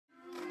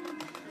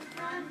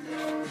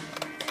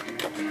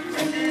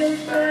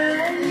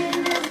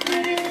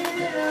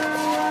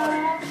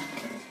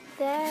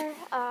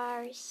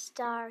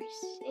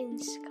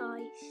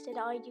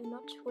that I do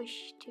not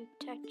wish to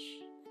touch,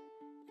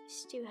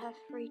 is to have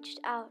reached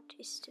out,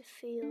 is to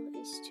feel,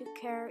 is to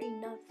care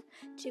enough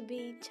to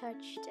be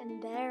touched,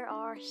 and there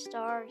are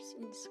stars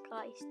in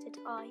skies that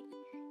I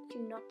do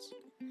not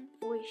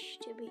wish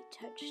to be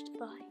touched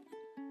by.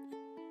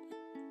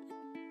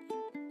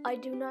 I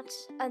do not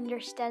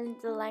understand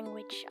the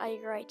language I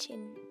write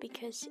in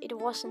because it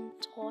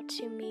wasn't taught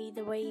to me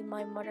the way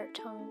my mother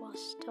tongue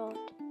was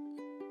taught.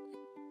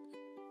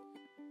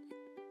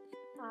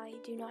 I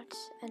do not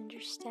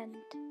understand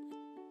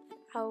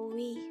how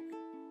we,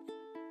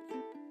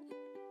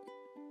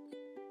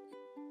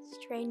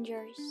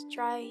 strangers,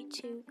 try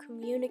to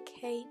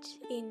communicate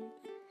in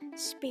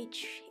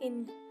speech,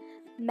 in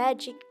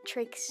magic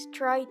tricks,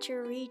 try to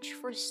reach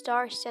for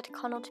stars that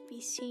cannot be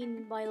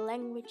seen by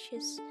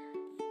languages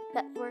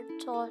that were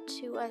taught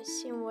to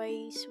us in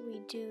ways we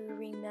do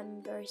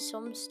remember.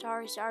 Some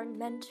stars aren't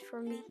meant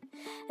for me.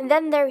 And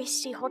then there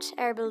is the hot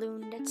air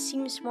balloon that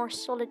seems more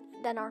solid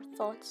than our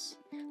thoughts.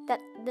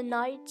 That the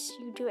nights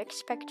you do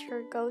expect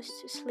her ghost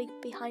to sleep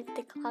behind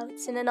the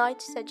clouds, and the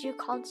nights that you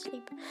can't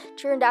sleep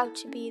turned out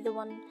to be the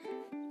one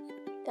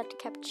that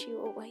kept you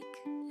awake.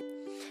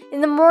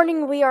 In the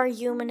morning we are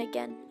human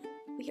again.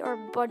 We are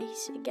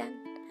bodies again.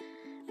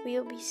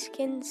 We'll be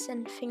skins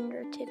and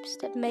fingertips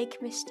that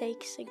make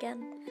mistakes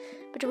again.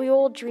 But we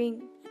all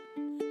dream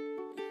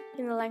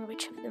in the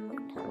language of the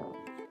moon.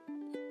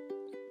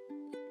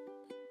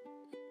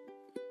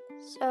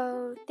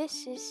 So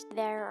this is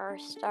There Are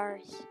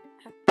Stars,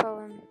 a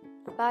poem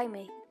by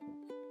me.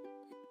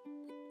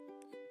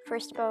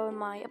 First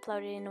poem I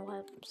uploaded in a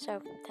while,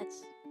 so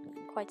that's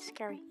quite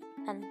scary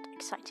and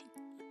exciting.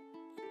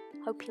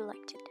 Hope you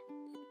liked it.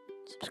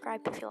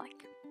 Subscribe if you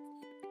like.